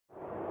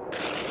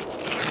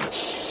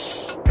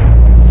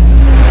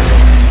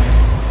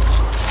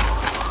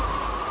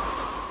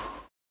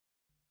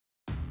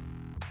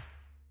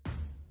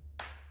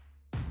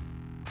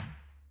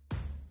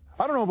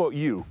don't know about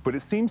you, but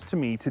it seems to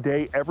me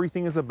today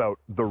everything is about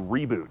the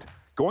reboot,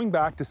 going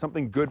back to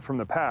something good from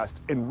the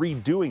past and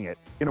redoing it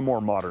in a more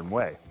modern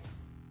way.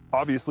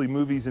 Obviously,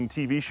 movies and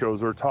TV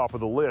shows are top of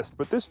the list,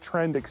 but this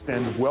trend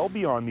extends well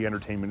beyond the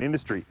entertainment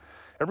industry.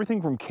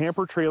 Everything from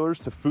camper trailers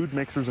to food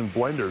mixers and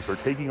blenders are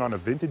taking on a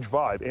vintage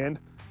vibe, and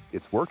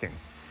it's working.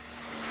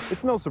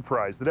 It's no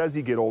surprise that as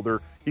you get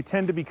older, you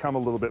tend to become a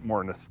little bit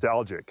more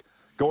nostalgic,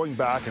 going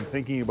back and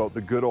thinking about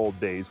the good old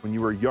days when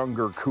you were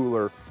younger,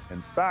 cooler,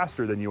 and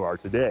faster than you are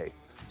today.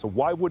 So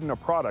why wouldn't a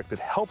product that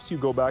helps you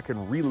go back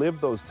and relive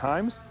those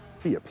times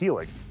be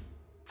appealing?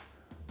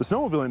 The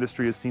snowmobile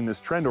industry has seen this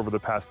trend over the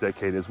past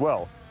decade as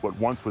well. What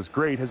once was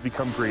great has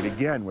become great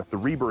again with the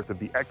rebirth of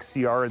the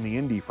XCR and the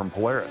Indy from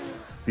Polaris,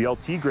 the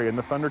LT Grey and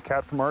the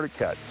Thundercat from Arctic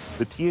Cat,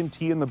 the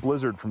TNT and the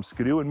Blizzard from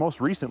Skidoo, and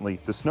most recently,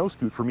 the Snow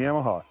Scoot from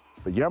Yamaha.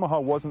 But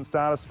Yamaha wasn't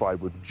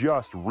satisfied with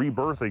just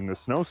rebirthing the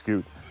Snow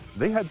Scoot.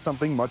 They had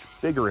something much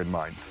bigger in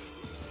mind.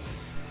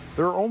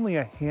 There are only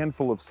a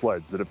handful of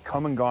sleds that have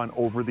come and gone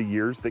over the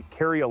years that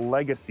carry a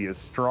legacy as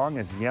strong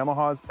as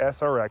Yamaha's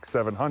SRX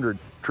 700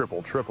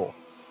 Triple Triple.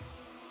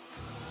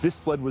 This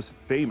sled was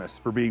famous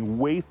for being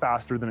way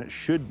faster than it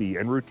should be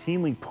and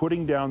routinely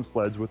putting down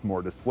sleds with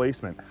more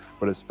displacement,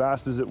 but as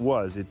fast as it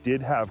was, it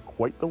did have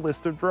quite the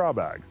list of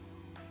drawbacks.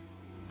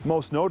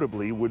 Most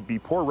notably would be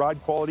poor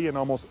ride quality and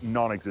almost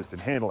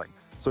non-existent handling.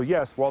 So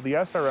yes, while the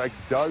SRX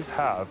does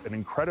have an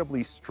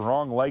incredibly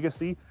strong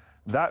legacy,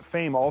 that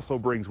fame also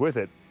brings with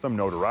it some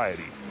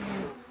notoriety.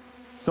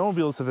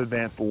 Snowmobiles have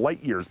advanced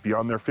light years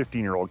beyond their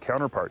 15-year-old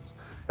counterparts.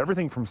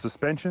 Everything from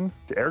suspension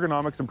to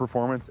ergonomics and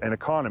performance and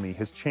economy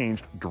has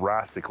changed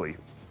drastically.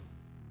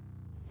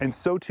 And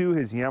so too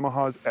has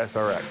Yamaha's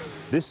SRX.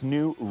 This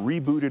new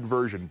rebooted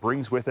version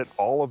brings with it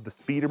all of the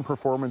speed and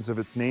performance of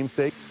its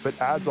namesake, but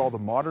adds all the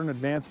modern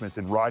advancements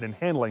in ride and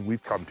handling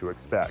we've come to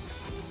expect.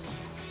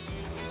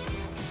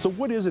 So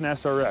what is an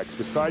SRX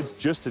besides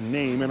just a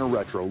name and a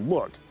retro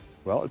look?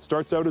 Well, it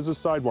starts out as a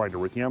Sidewinder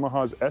with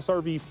Yamaha's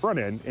SRV front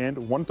end and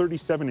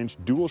 137-inch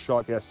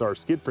dual-shock SR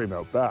skid frame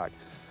out back.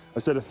 A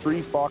set of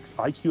 3 Fox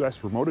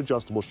IQS remote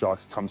adjustable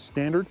shocks comes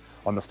standard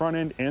on the front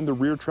end and the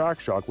rear track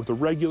shock with a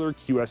regular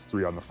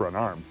QS3 on the front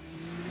arm.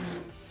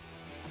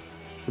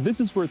 But this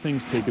is where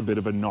things take a bit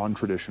of a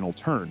non-traditional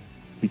turn.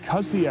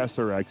 Because the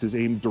SRX is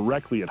aimed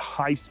directly at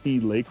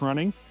high-speed lake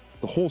running,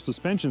 the whole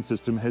suspension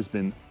system has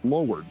been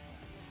lowered.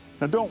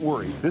 Now don't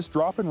worry, this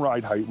drop in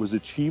ride height was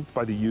achieved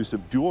by the use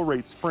of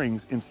dual-rate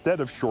springs instead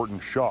of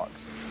shortened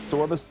shocks. So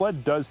while the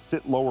sled does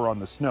sit lower on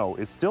the snow,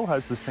 it still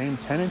has the same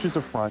 10 inches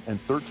of front and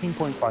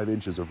 13.5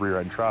 inches of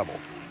rear-end travel.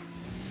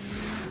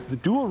 The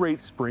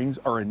dual-rate springs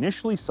are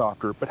initially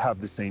softer but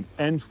have the same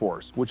end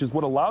force, which is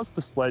what allows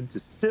the sled to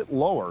sit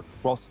lower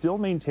while still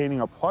maintaining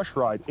a plush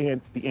ride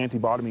and the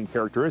anti-bottoming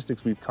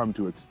characteristics we've come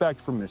to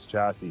expect from this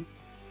chassis.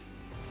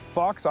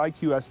 Fox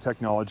IQS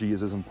technology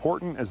is as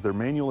important as their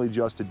manually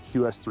adjusted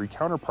QS3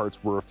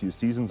 counterparts were a few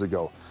seasons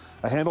ago.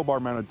 A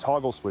handlebar-mounted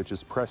toggle switch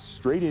is pressed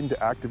straight in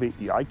to activate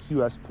the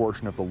IQS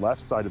portion of the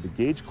left side of the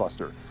gauge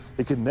cluster.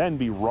 It can then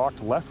be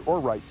rocked left or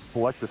right to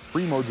select the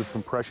 3 modes of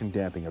compression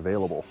damping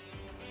available.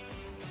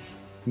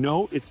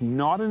 No, it's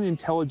not an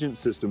intelligent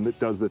system that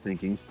does the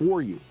thinking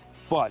for you.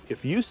 But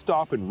if you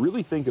stop and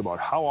really think about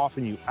how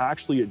often you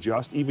actually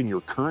adjust even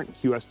your current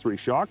QS3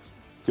 shocks,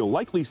 you'll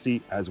likely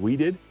see, as we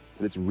did,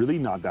 that it's really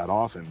not that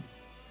often.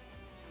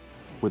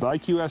 With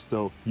IQS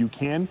though, you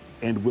can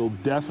and will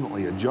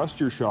definitely adjust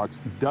your shocks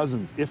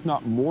dozens, if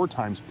not more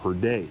times per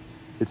day.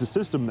 It's a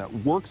system that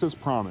works as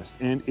promised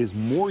and is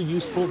more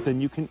useful than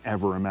you can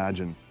ever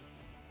imagine.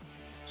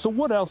 So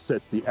what else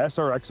sets the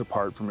SRX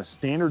apart from a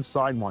standard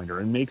Sidewinder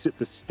and makes it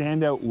the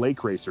standout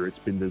lake racer it's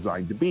been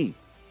designed to be?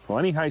 Well,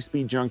 any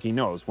high-speed junkie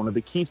knows one of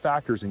the key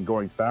factors in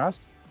going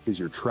fast is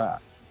your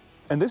track.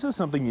 And this is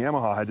something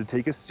Yamaha had to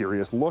take a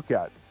serious look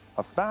at.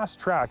 A fast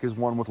track is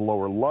one with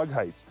lower lug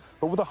heights,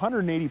 but with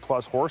 180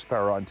 plus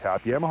horsepower on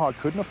tap, Yamaha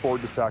couldn't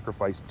afford to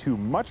sacrifice too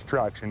much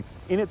traction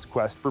in its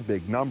quest for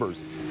big numbers.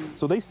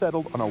 So they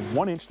settled on a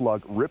 1-inch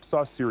lug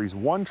Ripsaw Series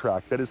 1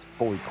 track that is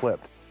fully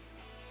clipped.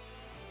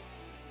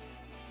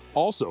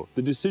 Also,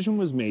 the decision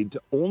was made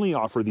to only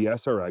offer the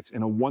SRX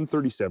in a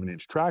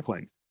 137-inch track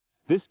length.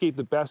 This gave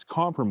the best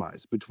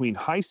compromise between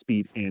high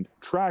speed and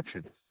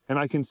traction, and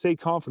I can say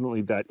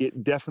confidently that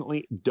it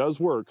definitely does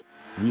work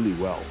really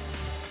well.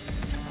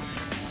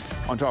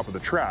 On top of the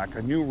track,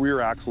 a new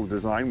rear axle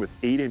design with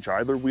 8-inch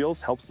idler wheels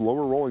helps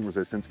lower rolling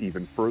resistance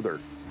even further.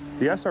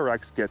 The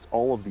SRX gets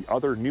all of the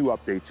other new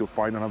updates you'll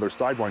find on other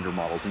Sidewinder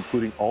models,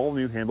 including all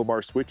new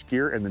handlebar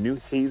switchgear and the new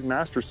Hayes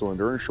master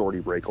cylinder and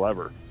shorty brake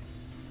lever.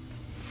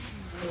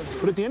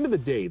 But at the end of the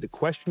day, the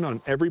question on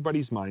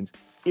everybody's minds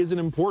is an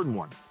important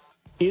one.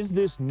 Is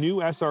this new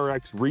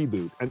SRX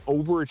reboot an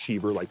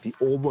overachiever like the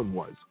old one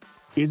was?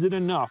 Is it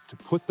enough to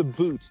put the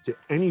boots to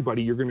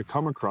anybody you're going to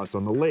come across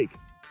on the lake?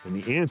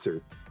 And the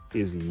answer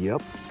is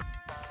yep.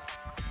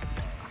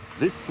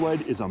 This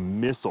sled is a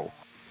missile,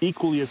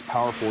 equally as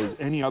powerful as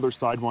any other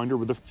Sidewinder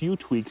with a few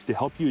tweaks to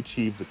help you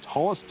achieve the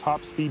tallest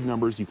top speed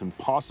numbers you can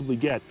possibly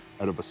get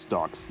out of a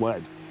stock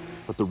sled.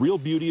 But the real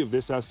beauty of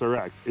this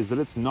SRX is that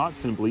it's not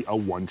simply a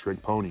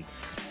one-trick pony.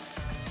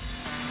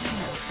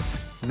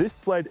 This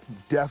sled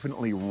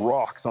definitely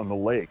rocks on the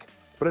lake,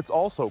 but it's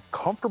also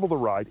comfortable to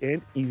ride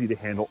and easy to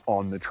handle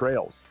on the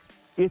trails.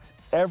 It's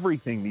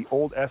everything the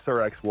old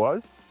SRX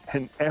was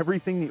and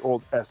everything the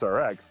old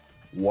SRX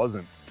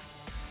wasn't.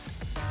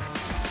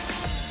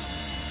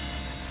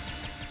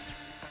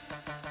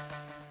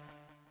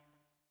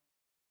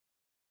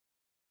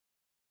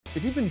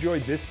 If you've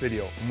enjoyed this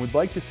video and would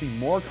like to see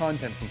more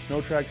content from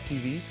SnowTrax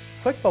TV,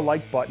 click the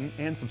like button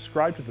and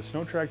subscribe to the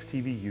SnowTrax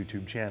TV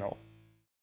YouTube channel.